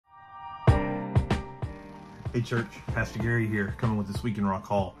Hey church, Pastor Gary here, coming with This Week in Rock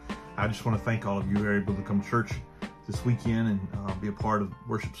Hall. I just want to thank all of you who were able to come to church this weekend and be a part of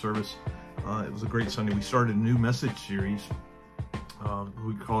worship service. It was a great Sunday. We started a new message series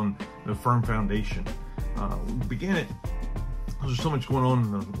we call it The Firm Foundation. We began it, there's so much going on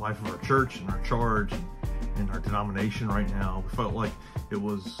in the life of our church and our charge and our denomination right now. We felt like it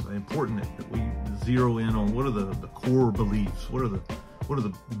was important that we zero in on what are the core beliefs, what are the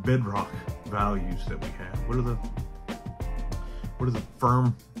bedrock values that we have,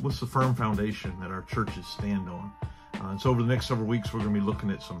 what's the firm foundation that our churches stand on. And so over the next several weeks, we're going to be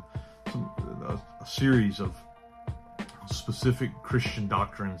looking at a series of specific Christian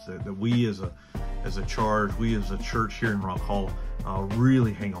doctrines that we as a charge, we as a church here in Rock Hall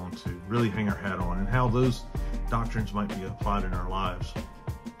really hang on to, really hang our hat on, and how those doctrines might be applied in our lives.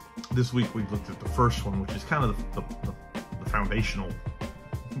 This week we looked at the first one, which is kind of the foundational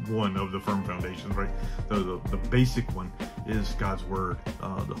one of the firm foundations, right? The basic one is God's Word,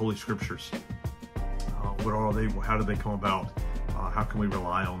 the Holy Scriptures. What are they? How do they come about? How can we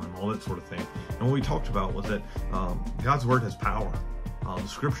rely on them? All that sort of thing. And what we talked about was that God's Word has power. The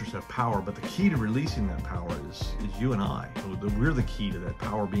Scriptures have power, but the key to releasing that power is you and I. We're the key to that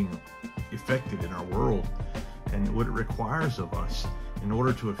power being effective in our world. And what it requires of us in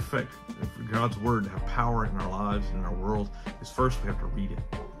order to affect God's Word to have power in our lives and in our world is, first, we have to read it.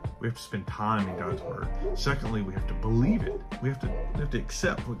 We have to spend time in God's Word. Secondly, we have to believe it. We have to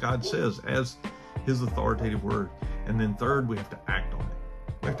accept what God says as His authoritative Word. And then third, we have to act on it.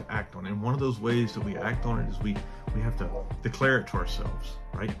 We have to act on it. And one of those ways that we act on it is we have to declare it to ourselves,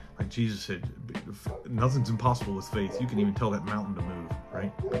 right? Like Jesus said, nothing's impossible with faith. You can even tell that mountain to move,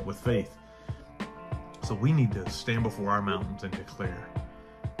 right? With faith. So we need to stand before our mountains and declare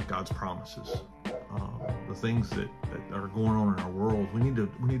God's promises. The things that are going on in our world, we need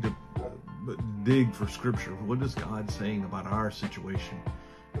to dig for Scripture. What is God saying about our situation?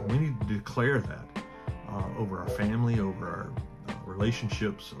 And we need to declare that over our family, over our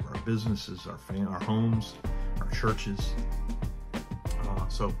relationships, over our businesses, our homes, our churches.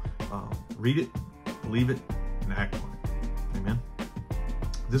 So read it, believe it, and act on it. Amen.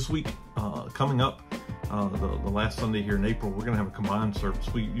 This week, coming up, the last Sunday here in April, we're going to have a combined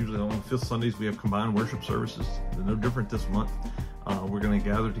service. We usually on the fifth Sundays we have combined worship services. They're no different this month. We're going to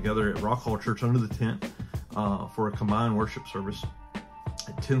gather together at Rock Hall Church under the tent for a combined worship service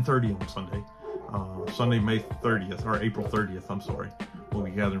at 10:30 on Sunday. Sunday, May 30th, or April 30th, I'm sorry. We'll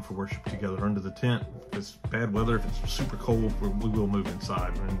be gathering for worship together under the tent. If it's bad weather, if it's super cold, we will move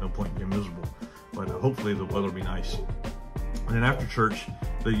inside. There's no point in being miserable. But hopefully the weather will be nice. And then after church,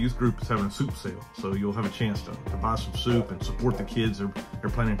 the youth group is having a soup sale. So you'll have a chance to buy some soup and support the kids. They're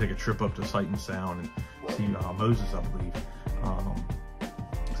planning to take a trip up to Sight and Sound and see Moses, I believe.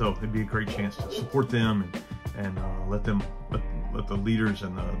 So it'd be a great chance to support them and let the leaders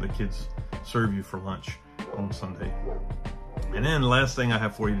and the kids serve you for lunch on Sunday. And then the last thing I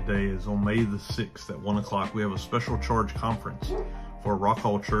have for you today is on May the 6th at 1 o'clock, we have a special charge conference for Rock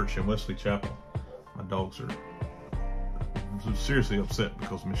Hall Church in Wesley Chapel. My dogs are seriously upset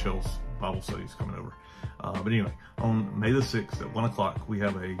because Michelle's Bible study is coming over. But anyway, on May the 6th at 1 o'clock, we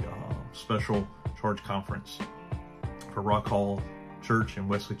have a special charge conference for Rock Hall Church in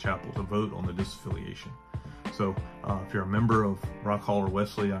Wesley Chapel to vote on the disaffiliation. So if you're a member of Rock Hall or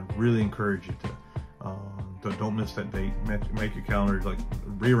Wesley, I really encourage you to don't miss that date. Make your calendar,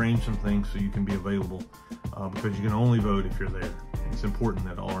 rearrange some things so you can be available because you can only vote if you're there. It's important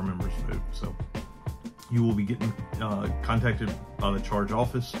that all our members vote. So you will be getting contacted by the charge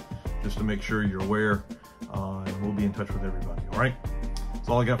office just to make sure you're aware, and we'll be in touch with everybody. All right, that's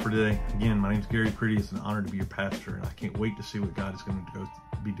all I got for today. Again, my name's Gary Pretty. It's an honor to be your pastor, and I can't wait to see what God is going to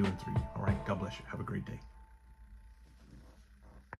be doing through you. All right, God bless you. Have a great day.